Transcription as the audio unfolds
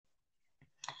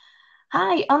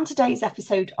Hi, on today's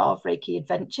episode of Reiki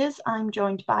Adventures, I'm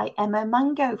joined by Emma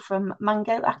Mango from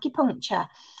Mango Acupuncture.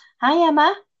 Hi,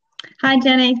 Emma. Hi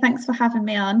Jenny, thanks for having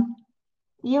me on.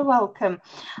 You're welcome.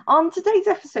 On today's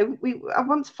episode, I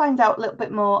want to find out a little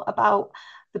bit more about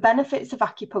the benefits of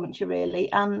acupuncture,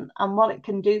 really, and what it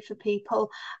can do for people.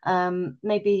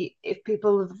 Maybe if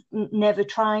people have never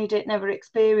tried it, never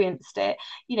experienced it,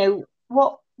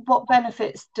 what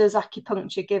benefits does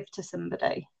acupuncture give to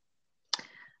somebody?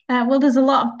 Well, there's a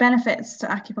lot of benefits to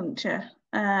acupuncture.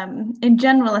 In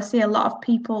general, I see a lot of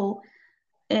people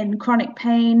in chronic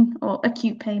pain or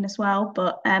acute pain as well,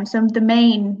 but some the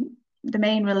main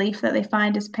relief that they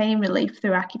find is pain relief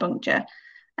through acupuncture.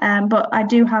 But I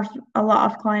do have a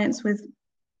lot of clients with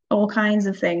all kinds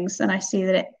of things, and I see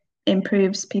that it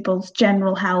improves people's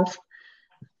general health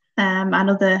and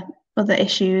other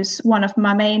issues. One of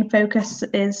my main focus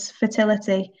is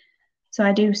fertility. So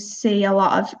I do see a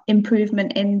lot of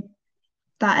improvement in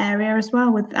that area as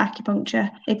well with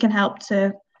acupuncture. It can help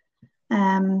to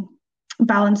um,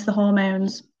 balance the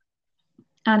hormones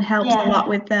and helps a Yeah, lot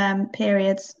with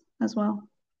periods as well.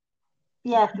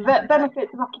 yeah. The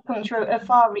benefits of acupuncture are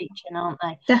far-reaching, aren't they?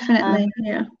 Um, Definitely,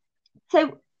 yeah.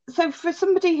 So, so for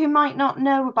somebody who might not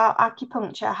know about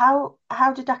acupuncture, how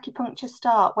did acupuncture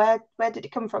start? Where did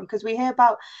it come from? Because we hear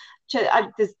about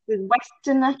there's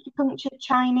Western acupuncture, Oh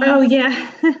Chinese.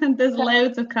 yeah, there's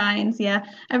loads of kinds. Yeah,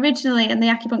 originally, and the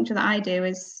acupuncture that I do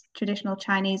is traditional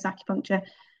Chinese acupuncture,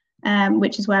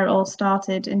 which is where it all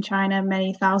started in China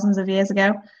many thousands of years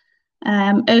ago.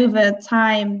 Over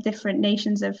time, different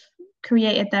nations have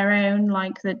created their own,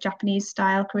 like the Japanese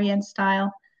style, Korean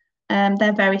style.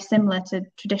 They're very similar to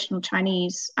traditional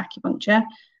Chinese acupuncture.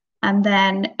 And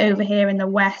then over here in the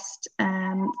West,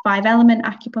 five element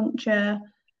acupuncture,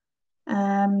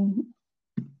 um,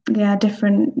 yeah,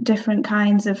 different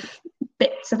kinds of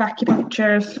bits of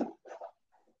acupuncture have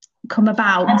come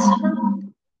about.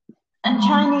 and and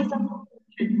Chinese acupuncture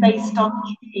is based on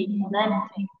qi and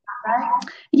energy, right?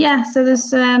 Yeah, so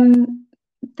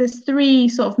there's three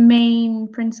sort of main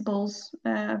principles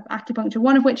of acupuncture.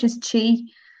 One of which is qi,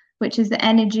 which is the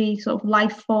energy, sort of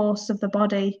life force of the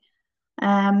body.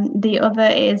 The other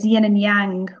is yin and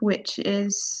yang, which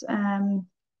is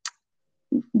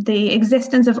the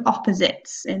existence of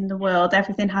opposites in the world.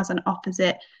 Everything has an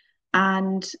opposite,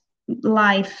 and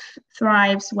life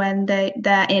thrives when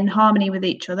they're in harmony with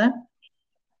each other.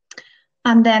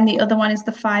 And then the other one is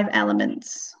the five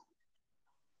elements.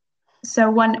 So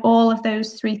when all of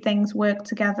those three things work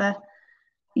together,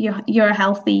 you're a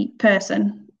healthy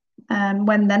person.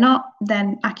 When they're not,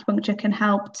 then acupuncture can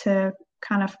help to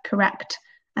kind of correct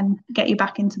and get you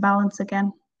back into balance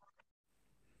again.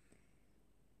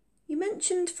 You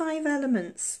mentioned five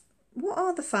elements. What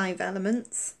are the five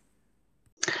elements?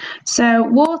 So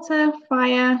water,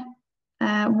 fire,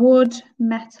 wood,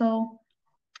 metal,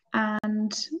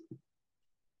 and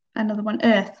another one,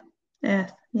 earth.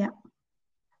 Earth, yeah.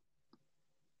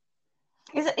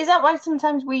 Is that why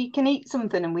sometimes we can eat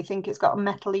something and we think it's got a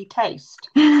metally taste?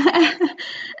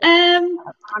 I'm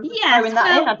just Yes, throwing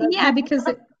that in. well, I don't yeah, know. because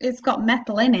it's got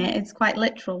metal in it. It's quite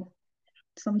literal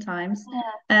sometimes.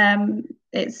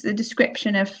 It's a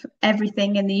description of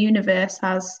everything in the universe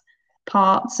has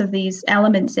parts of these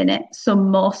elements in it,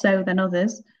 some more so than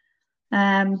others.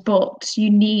 But you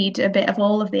need a bit of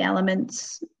all of the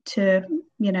elements to,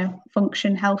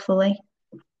 function healthily.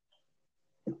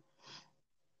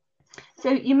 So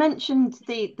you mentioned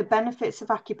the benefits of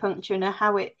acupuncture and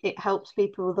how it helps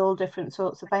people with all different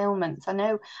sorts of ailments. I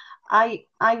know I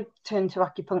turned to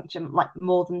acupuncture like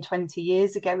more than 20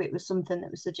 years ago. It was something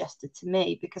that was suggested to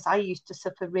me because I used to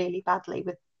suffer really badly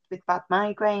with bad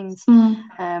migraines.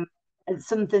 Mm. It's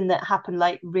something that happened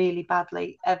like really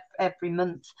badly every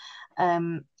month.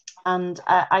 Um, and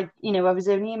I was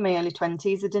only in my early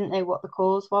 20s. I didn't know what the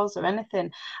cause was or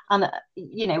anything. And,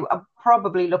 I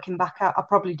probably looking back at, I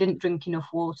probably didn't drink enough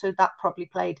water. That probably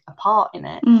played a part in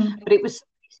it. Mm. But it was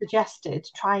suggested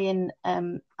trying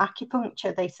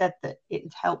acupuncture. They said that it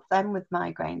would help them with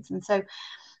migraines. And so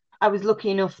I was lucky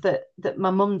enough that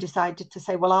my mum decided to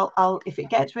say, well, I'll if it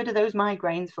gets rid of those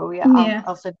migraines for you, Yeah.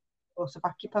 I'll send you a course of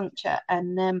acupuncture.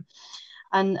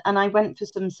 And I went for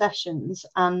some sessions,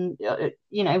 and I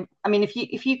mean,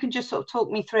 if you can just sort of talk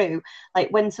me through, like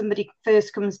when somebody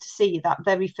first comes to see you, that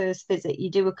very first visit, you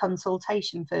do a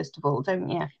consultation first of all, don't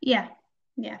you? Yeah.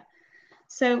 Yeah.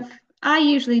 So I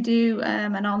usually do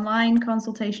an online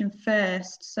consultation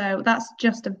first. So that's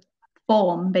just a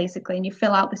form basically, and you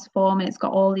fill out this form and it's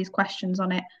got all these questions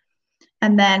on it.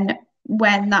 And then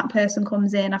when that person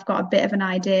comes in, I've got a bit of an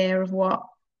idea of what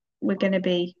we're going to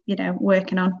be,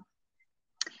 working on.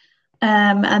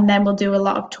 And then we'll do a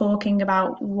lot of talking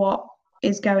about what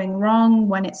is going wrong,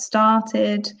 when it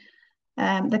started,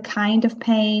 the kind of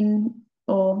pain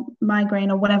or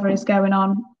migraine or whatever is going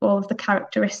on, all of the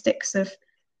characteristics of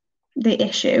the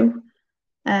issue.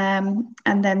 And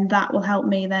then that will help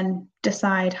me then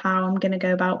decide how I'm going to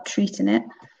go about treating it.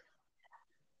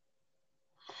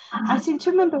 I seem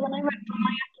to remember when I went for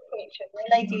my acupuncture,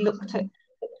 the lady looked at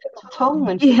my tongue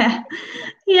and yeah.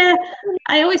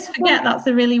 I always forget that's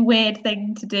a really weird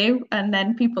thing to do, and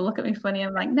then people look at me funny.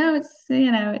 I'm like, no, it's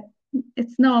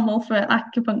it's normal for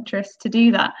acupuncturists to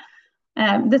do that.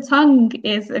 The tongue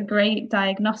is a great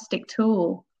diagnostic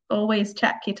tool. Always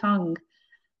check your tongue.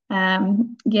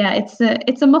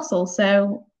 It's a muscle,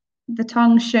 so the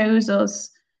tongue shows us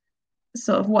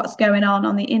sort of what's going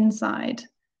on the inside.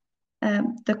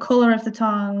 The color of the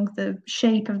tongue, the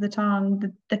shape of the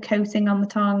tongue, the coating on the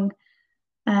tongue,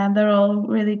 they're all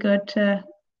really good to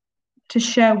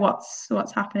show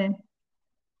what's happening.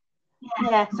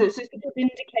 Yeah, so it's a good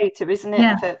indicator, isn't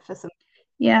it, for some.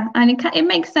 Yeah, and it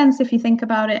makes sense if you think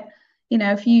about it.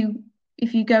 If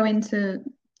you go into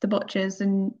the butcher's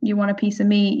and you want a piece of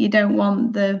meat, you don't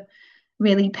want the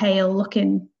really pale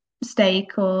looking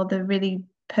steak or the really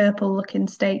purple looking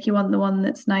steak. You want the one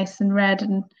that's nice and red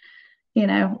and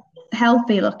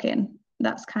healthy looking.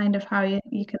 That's kind of how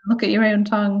you can look at your own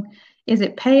tongue. Is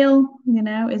it pale?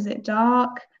 Is it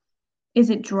dark? Is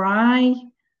it dry?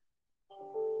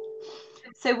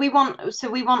 So we want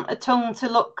a tongue to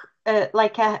look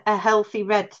like a healthy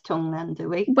red tongue, then, do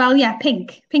we? Well, yeah,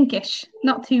 pinkish,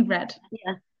 not too red.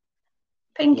 Yeah,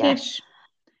 pinkish,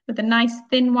 with a nice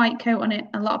thin white coat on it.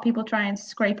 A lot of people try and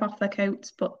scrape off their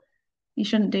coats, but you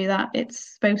shouldn't do that.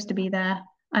 It's supposed to be there,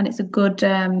 and it's a good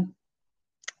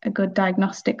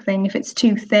diagnostic thing. If it's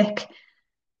too thick,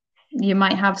 you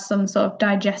might have some sort of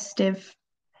digestive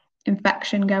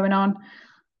infection going on.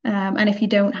 And if you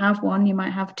don't have one, you might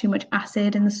have too much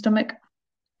acid in the stomach.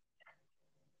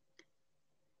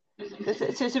 So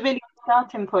it's a really good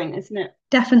starting point, isn't it?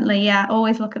 Definitely, yeah.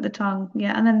 Always look at the tongue,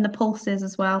 yeah, and then the pulses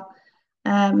as well.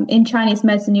 In Chinese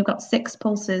medicine, you've got 6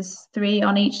 pulses, 3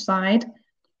 on each side,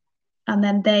 and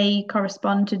then they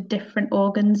correspond to different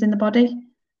organs in the body.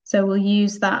 So we'll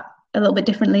use that a little bit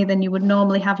differently than you would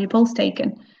normally have your pulse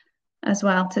taken as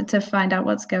well to find out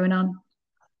what's going on.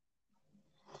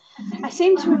 I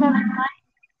seem to remember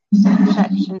my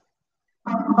section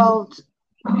involved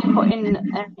putting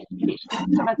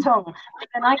to my tongue,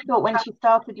 and I thought when she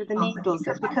started with the needles,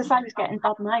 it's because I was getting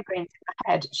bad migraines in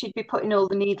my head. She'd be putting all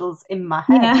the needles in my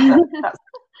head. Yeah. That's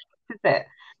it.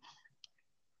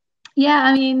 Yeah,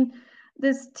 I mean,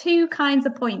 there's 2 kinds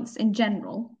of points in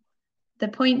general. The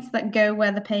points that go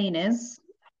where the pain is,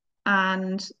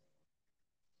 and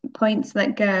points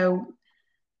that go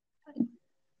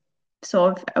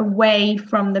sort of away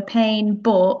from the pain,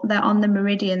 but they're on the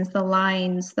meridians, the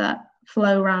lines that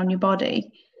flow around your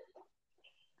body,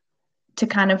 to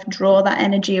kind of draw that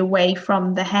energy away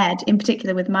from the head. In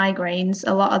particular with migraines,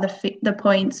 a lot of the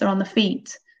points are on the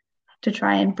feet to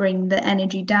try and bring the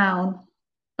energy down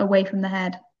away from the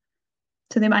head.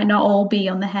 So they might not all be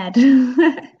on the head.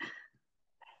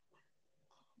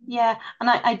 Yeah, and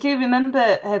I do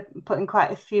remember her putting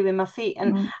quite a few in my feet,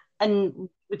 and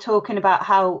we're talking about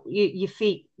how your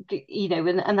feet,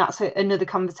 and that's another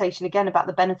conversation again about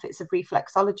the benefits of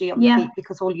reflexology on the feet,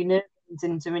 because all your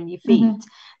nerves are in your feet.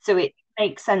 So it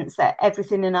makes sense that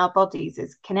everything in our bodies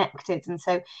is connected. And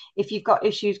so if you've got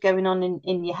issues going on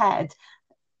in your head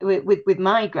with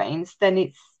migraines,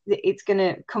 then it's going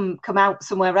to come out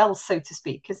somewhere else, so to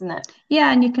speak, isn't it?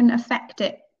 Yeah, and you can affect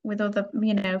it with other,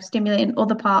 stimulating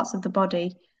other parts of the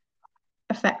body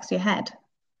affects your head,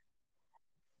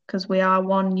 because we are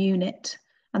one unit,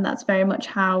 and that's very much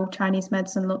how Chinese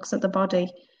medicine looks at the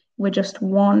body. We're just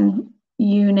one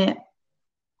unit.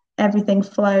 Everything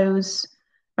flows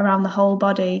around the whole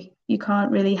body. You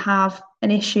can't really have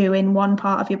an issue in one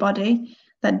part of your body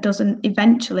that doesn't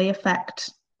eventually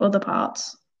affect other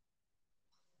parts.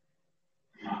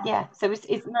 Yeah, so it's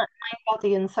not mind,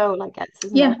 body and soul, I guess,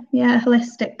 isn't it? Yeah,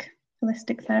 holistic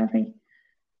therapy.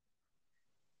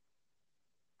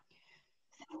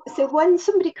 So when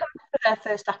somebody comes for their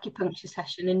first acupuncture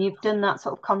session and you've done that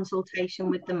sort of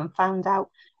consultation with them and found out,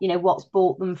 what's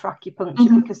brought them for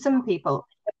acupuncture, because some people,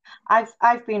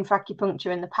 I've been for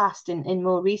acupuncture in the past in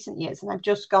more recent years, and I've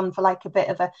just gone for like a bit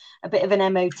of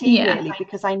an MOT, really,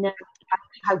 because I know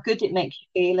how good it makes you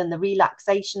feel and the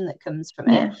relaxation that comes from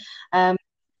it.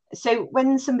 So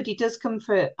when somebody does come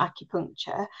for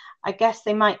acupuncture, I guess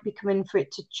they might be coming for it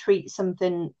to treat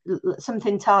something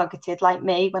targeted, like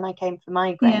me when I came for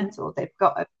migraines, or they've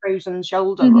got a frozen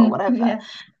shoulder or whatever.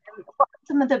 What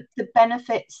some of the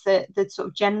benefits, the sort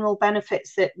of general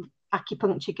benefits that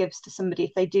acupuncture gives to somebody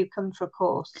if they do come for a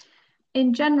course?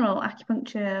 In general,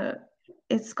 acupuncture,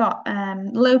 it's got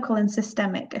local and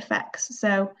systemic effects.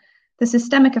 So the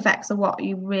systemic effects are what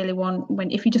you really want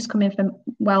if you just come in for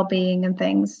well-being and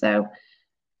things. So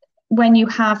when you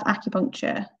have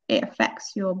acupuncture, it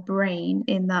affects your brain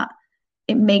in that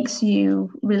it makes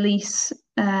you release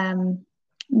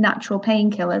natural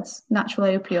painkillers, natural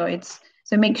opioids.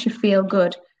 So it makes you feel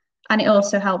good. And it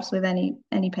also helps with any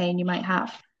pain you might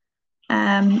have.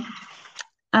 And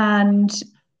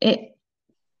it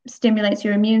stimulates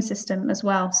your immune system as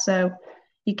well. So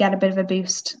you get a bit of a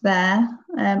boost there.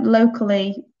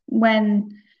 Locally,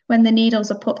 when the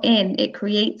needles are put in, it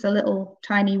creates a little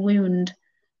tiny wound,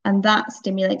 and that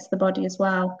stimulates the body as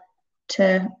well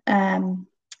to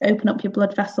open up your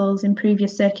blood vessels, improve your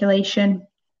circulation,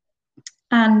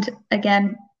 and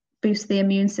again, boost the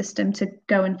immune system to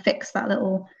go and fix that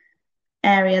little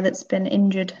area that's been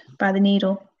injured by the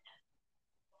needle.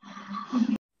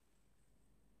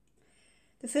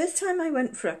 The first time I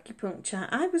went for acupuncture,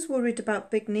 I was worried about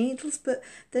big needles, but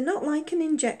they're not like an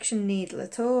injection needle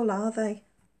at all, are they?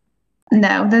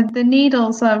 No, the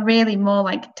needles are really more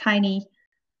like tiny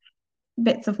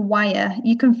bits of wire.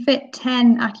 You can fit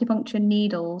 10 acupuncture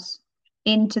needles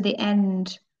into the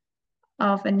end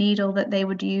of a needle that they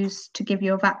would use to give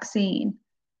you a vaccine,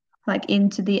 like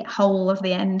into the hole of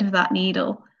the end of that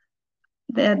needle.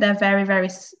 They're very, very,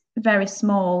 very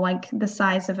small, like the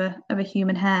size of a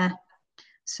human hair.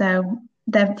 So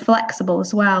they're flexible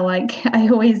as well. Like I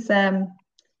always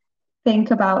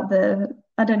think about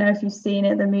I don't know if you've seen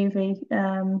it, the movie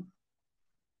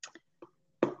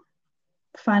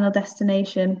Final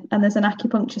Destination, and there's an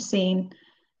acupuncture scene,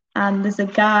 and there's a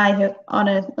guy on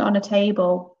a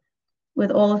table with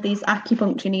all of these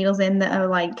acupuncture needles in that are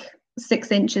like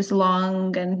 6 inches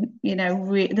long, and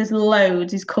there's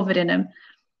loads. He's covered in them,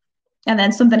 and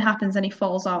then something happens and he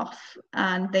falls off,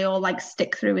 and they all like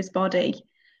stick through his body,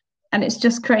 and it's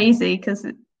just crazy because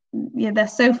they're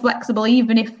so flexible.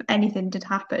 Even if anything did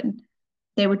happen,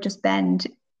 they would just bend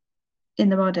in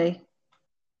the body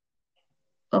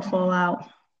or fall out.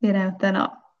 They're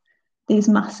not these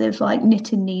massive like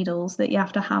knitting needles that you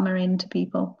have to hammer into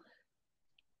people.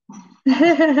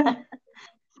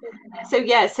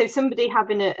 So somebody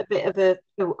having a bit of a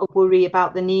worry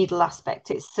about the needle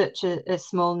aspect, it's such a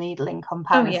small needle in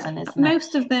comparison, isn't it?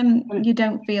 Most of them you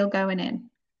don't feel going in.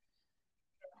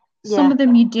 Some of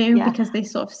them you do because they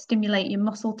sort of stimulate your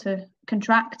muscle to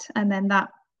contract, and then that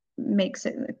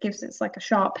gives it like a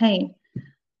sharp pain.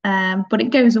 But it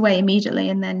goes away immediately,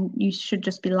 and then you should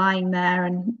just be lying there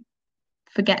and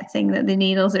forgetting that the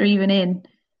needles are even in.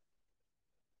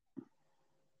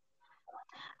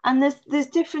 And there's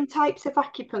different types of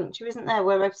acupuncture, isn't there?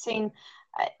 Where I've seen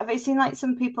like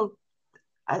some people,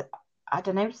 I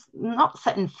don't know, not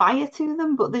setting fire to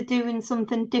them, but they're doing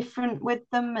something different with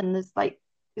them, and is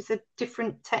there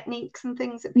different techniques and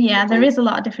things that people do? There is a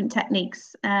lot of different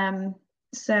techniques.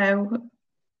 So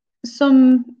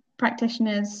some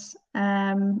practitioners,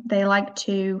 they like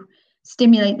to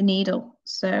stimulate the needle.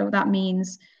 So that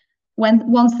means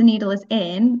once the needle is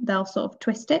in, they'll sort of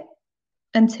twist it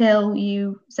until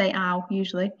you say ow,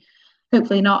 usually.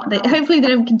 Hopefully not. Hopefully they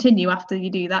don't continue after you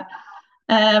do that.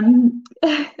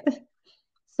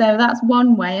 So that's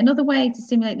one way. Another way to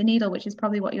stimulate the needle, which is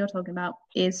probably what you're talking about,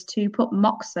 is to put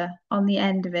moxa on the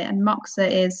end of it. And moxa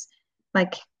is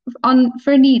like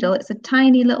for a needle, it's a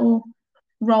tiny little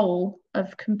roll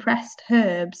of compressed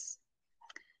herbs,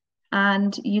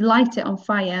 and you light it on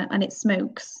fire and it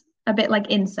smokes a bit like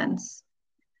incense.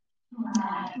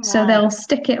 Right. So they'll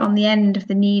stick it on the end of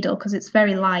the needle because it's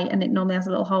very light and it normally has a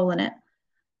little hole in it,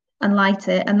 and light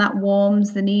it, and that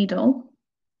warms the needle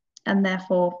and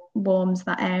therefore warms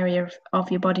that area of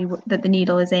your body that the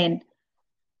needle is in.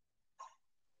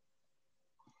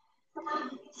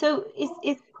 So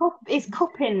is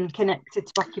cupping connected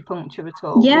to acupuncture at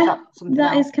all? Yeah,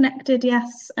 that is connected,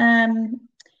 yes.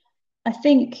 I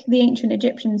think the ancient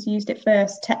Egyptians used it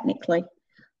first, technically,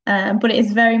 but it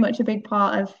is very much a big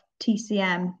part of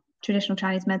TCM, traditional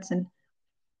Chinese medicine.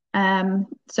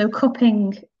 So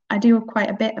cupping, I do quite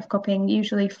a bit of cupping,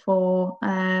 usually for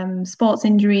sports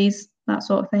injuries, that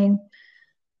sort of thing.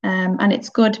 And it's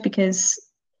good because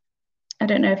I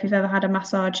don't know if you've ever had a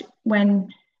massage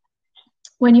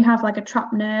when you have like a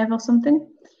trapped nerve or something,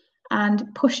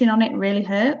 and pushing on it really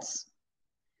hurts.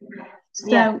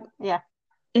 So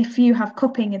if you have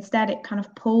cupping instead, it kind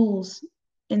of pulls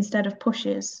instead of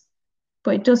pushes,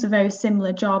 but it does a very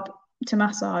similar job to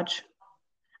massage,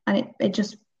 and it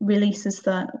just releases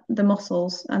the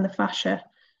muscles and the fascia.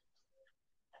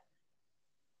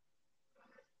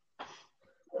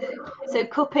 So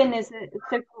cupping is it?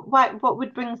 So what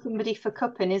would bring somebody for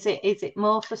cupping? Is it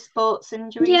more for sports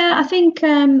injuries Yeah, I then? think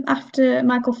after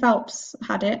Michael Phelps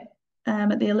had it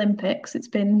at the Olympics, it's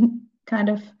been kind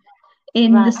of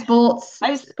in the Right. sports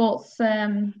I was sports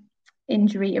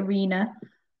injury arena.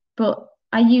 But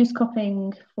I use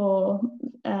cupping for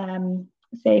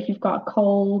say if you've got a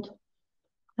cold,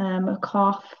 a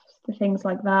cough, things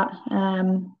like that,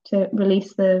 to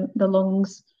release the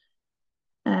lungs.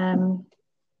 Um,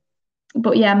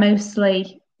 but yeah,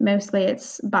 mostly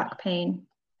it's back pain.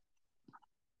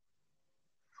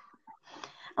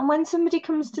 And when somebody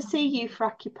comes to see you for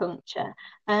acupuncture,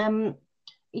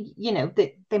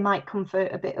 they might come for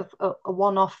a bit of a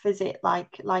one-off visit,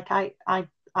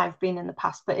 I've been in the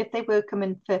past. But if they were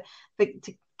coming for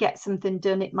to get something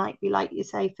done, it might be like you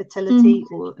say, fertility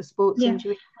Mm, or a sports yeah.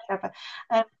 injury, whatever.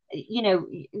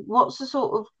 What's the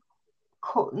sort of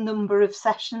number of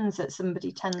sessions that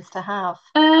somebody tends to have?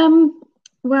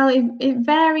 Well, it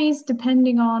varies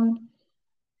depending on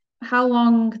how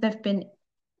long they've been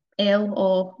ill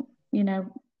or, you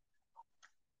know,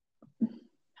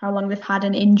 how long they've had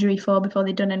an injury for before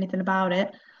they've done anything about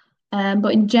it.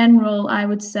 But in general, I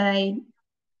would say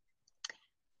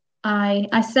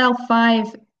I sell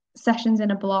 5 sessions in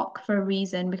a block for a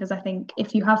reason, because I think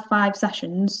if you have 5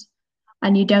 sessions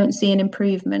and you don't see an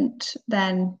improvement,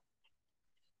 then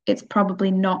it's probably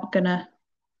not gonna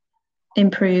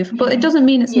improve. But it doesn't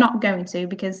mean it's Yeah, not going to,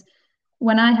 because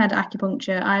when I had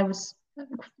acupuncture, I was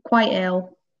quite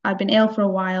ill. I'd been ill for a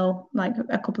while, like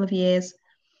a couple of years.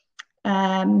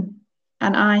 And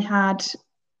I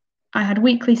had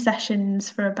weekly sessions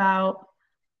for about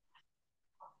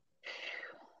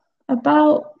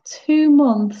 2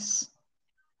 months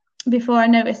before I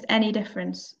noticed any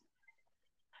difference.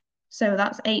 So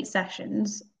that's 8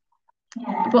 sessions.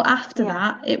 But after yeah,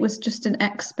 that, it was just an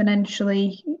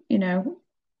exponentially,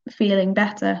 feeling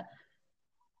better.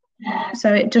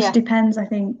 So it just yeah. depends, I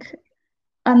think.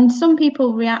 And some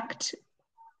people react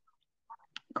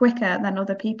quicker than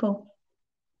other people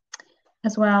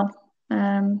as well.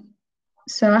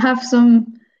 So I have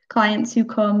some clients who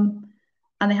come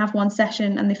and they have one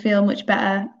session and they feel much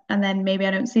better, and then maybe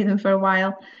I don't see them for a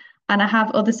while. And I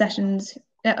have other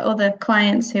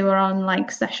clients who are on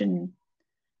like session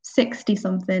 60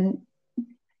 something,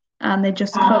 and they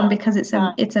just come because it's a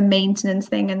Right. it's a maintenance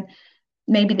thing, and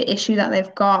maybe the issue that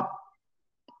they've got,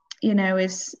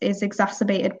 is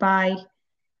exacerbated by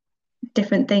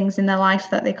different things in their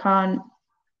life that they can't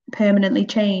permanently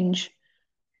change,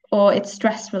 or it's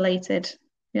stress related.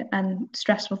 Yeah, and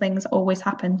stressful things always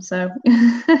happen. So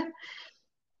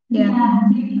yeah,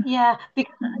 Yeah,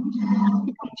 because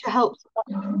acupuncture helps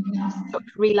with sort of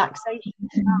relaxation,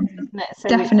 doesn't it? So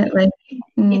definitely.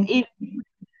 Mm.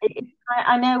 it,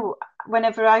 I know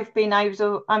whenever I've been,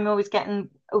 I'm always getting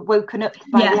woken up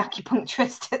by the Yeah,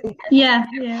 acupuncturist. yeah,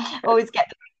 yeah, Always get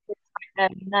the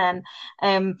and then.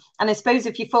 And I suppose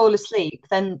if you fall asleep,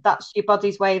 then that's your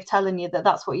body's way of telling you that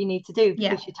that's what you need to do yeah.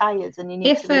 because you're tired and you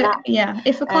need to relax.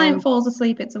 If a client Um, falls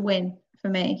asleep, it's a win for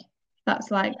me.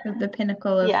 That's like the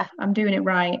pinnacle of yeah, I'm doing it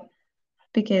right,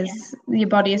 because your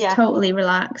body is yeah, totally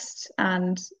relaxed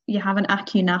and you have an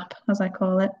acu nap, as I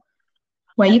call it,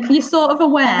 where you're sort of an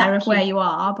aware of where acu. you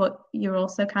are, but you're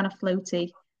also kind of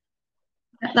floaty.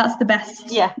 That's the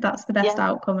best. Yeah, That's the best yeah,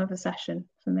 outcome of a session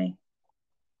for me.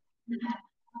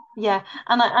 yeah.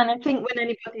 And I think when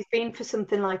anybody's been for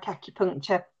something like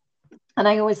acupuncture, and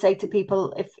I always say to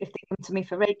people if they come to me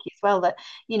for Reiki as well, that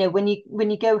when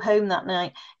you go home that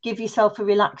night, give yourself a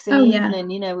relaxing Oh yeah,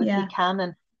 evening, if you yeah, can,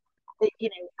 and you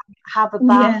know have a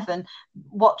bath yeah. and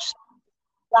watch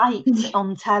light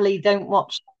on telly. Don't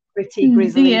watch pretty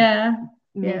grisly, Yeah,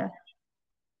 mm,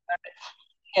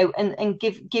 yeah, and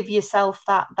give yourself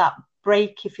that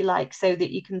break, if you like, so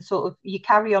that you can sort of you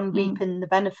carry on mm, reaping the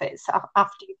benefits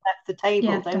after you've left the table,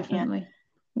 yeah, don't you? definitely.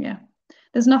 Yeah.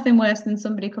 There's nothing worse than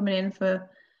somebody coming in for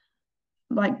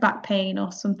like back pain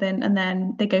or something and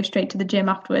then they go straight to the gym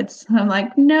afterwards. I'm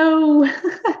like, no.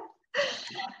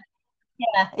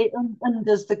 Yeah, it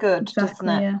undoes the good, doesn't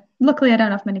Exactly, it? yeah. Luckily I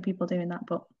don't have many people doing that,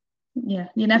 but yeah,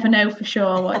 you never know for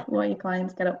sure what your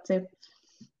clients get up to.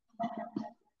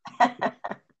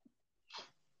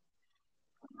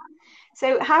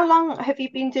 So how long have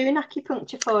you been doing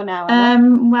acupuncture for now,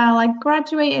 Ella? Well, I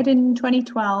graduated in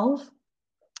 2012.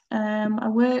 I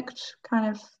worked kind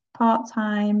of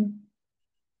part-time.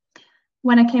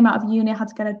 When I came out of uni, I had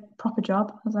to get a proper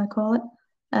job, as I call it.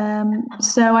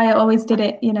 So I always did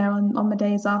it, on my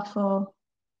days off or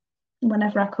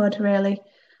whenever I could, really.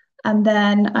 And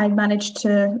then I managed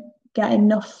to get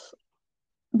enough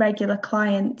regular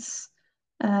clients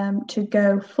to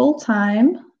go full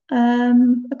time.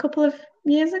 a couple of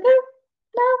years ago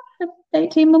now,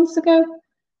 18 months ago.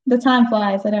 The time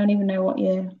flies. I don't even know what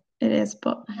year it is,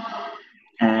 but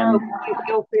you'll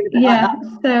feel a bit yeah. like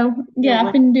that. So yeah,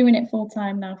 I've been doing it full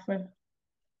time now for,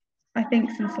 I think,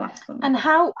 since last summer. And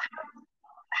how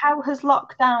has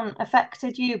lockdown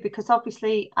affected you? Because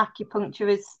obviously acupuncture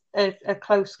is a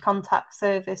close contact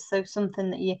service, so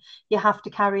something that you have to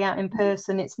carry out in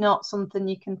person. It's not something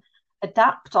you can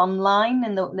adapt online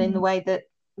in the way that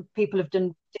people have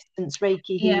done distance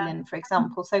Reiki healing, for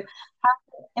example. So how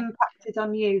has it impacted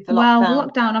on you, the lockdown? Well,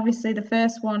 the lockdown, obviously the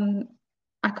first one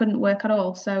I couldn't work at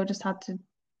all, so I just had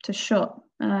to shut,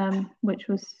 which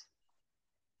was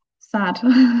sad.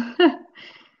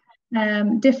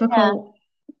 Difficult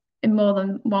in more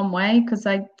than one way, because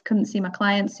I couldn't see my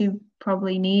clients who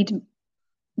probably need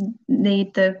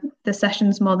the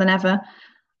sessions more than ever,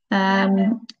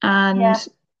 and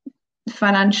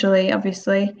financially,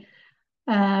 obviously,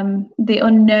 the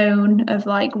unknown of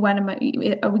like, when are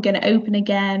we going to open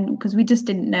again, because we just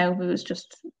didn't know. It was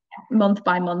just month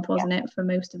by month, wasn't it, for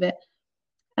most of it.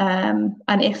 And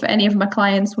if any of my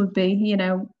clients would be,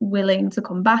 willing to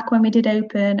come back when we did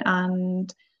open,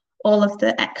 and all of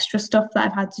the extra stuff that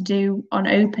I've had to do on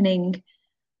opening,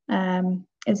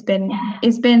 it's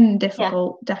been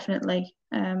difficult, definitely.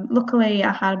 Luckily,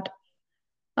 I had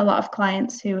a lot of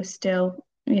clients who are still,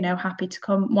 happy to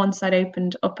come once I'd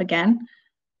opened up again.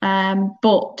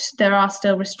 But there are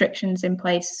still restrictions in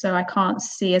place, so I can't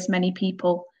see as many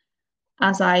people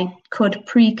as I could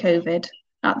pre-COVID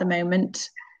at the moment.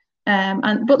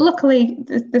 But luckily,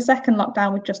 the second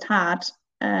lockdown we've just had,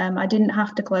 I didn't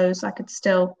have to close. I could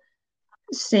still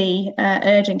see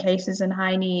urgent cases and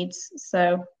high needs,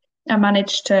 so I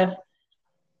managed to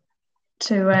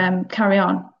carry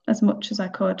on as much as I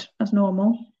could as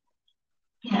normal.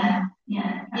 Yeah.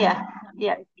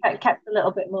 It kept a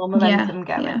little bit more momentum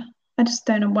going. Yeah. I just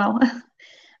don't know. Well,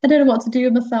 I don't know what to do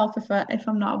with myself if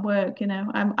I'm not at work.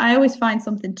 I always find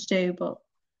something to do, but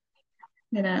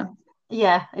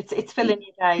Yeah, it's filling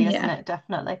your day, isn't it?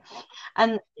 Definitely.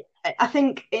 And I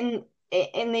think in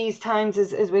these times,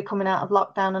 as we're coming out of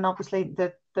lockdown, and obviously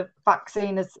the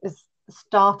vaccine has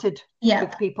started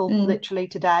with people literally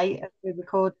today as we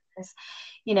record this,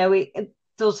 it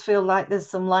does feel like there's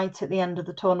some light at the end of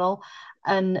the tunnel,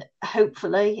 and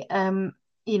hopefully, I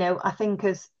think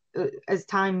as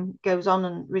time goes on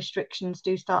and restrictions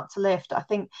do start to lift, I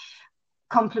think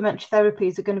complementary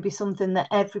therapies are going to be something that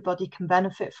everybody can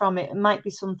benefit from. It might be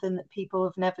something that people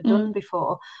have never done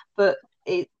before, but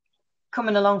it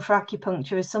coming along for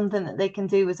acupuncture is something that they can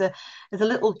do as a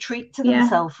little treat to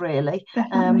themselves, really.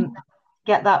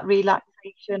 Get that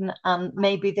relaxation, and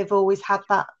maybe they've always had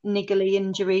that niggly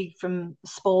injury from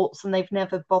sports and they've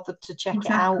never bothered to check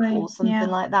it out or something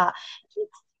like that.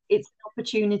 It's an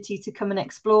opportunity to come and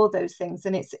explore those things,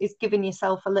 and it's giving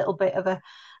yourself a little bit of a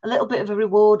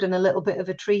reward and a little bit of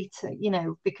a treat,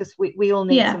 because we all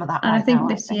need some of that. And I think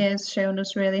this year's shown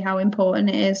us really how important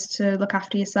it is to look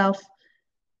after yourself.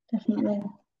 Definitely.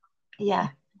 Yeah,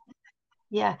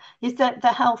 is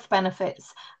the health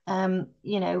benefits,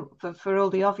 for all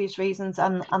the obvious reasons,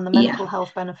 and the mental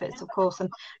health benefits, of course. And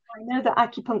I know that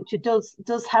acupuncture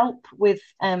does help with,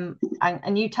 and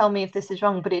you tell me if this is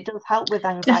wrong, but it does help with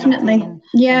anxiety. Definitely,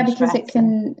 and because it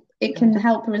can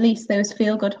help release those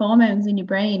feel-good hormones in your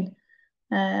brain.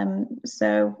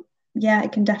 So yeah,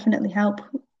 it can definitely help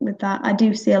with that. I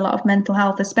do see a lot of mental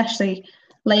health, especially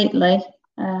lately,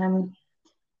 and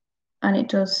it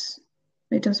does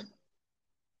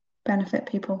benefit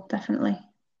people, definitely.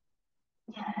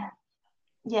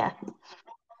 Yeah.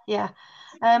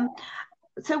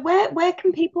 So where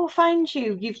can people find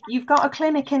you? You've got a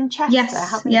clinic in Chester,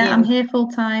 haven't you? Yeah, I'm here full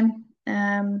time.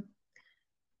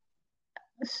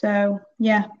 So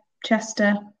yeah,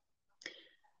 Chester.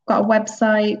 Got a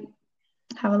website.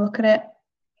 Have a look at it.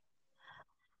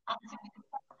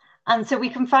 And so we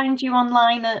can find you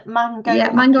online at Mango. Yeah,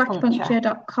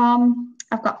 mangoacupuncture.com.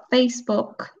 I've got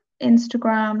Facebook,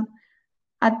 Instagram.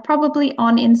 I'd probably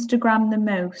on Instagram the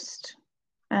most.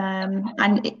 And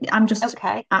I'm just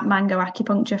at Mango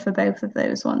Acupuncture for both of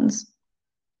those ones.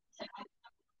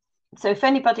 So if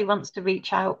anybody wants to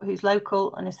reach out who's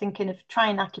local and is thinking of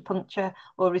trying acupuncture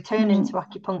or returning to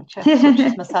acupuncture, such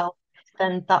as myself,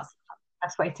 then that's the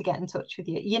best way to get in touch with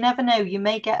you. You never know, you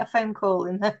may get a phone call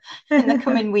in the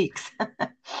coming weeks.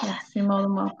 Yes, you're more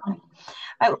than welcome.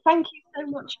 Thank you so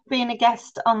much for being a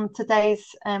guest on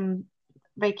today's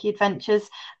Reiki Adventures.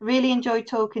 Really enjoyed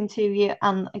talking to you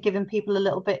and giving people a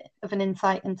little bit of an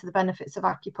insight into the benefits of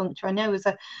acupuncture. I know as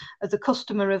a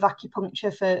customer of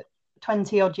acupuncture for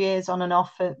 20 odd years on and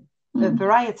off for a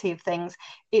variety of things,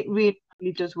 it really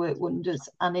really does work wonders,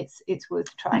 and it's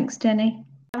worth trying. Thanks, Jenny.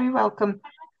 Very welcome.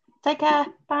 Take care.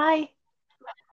 Bye.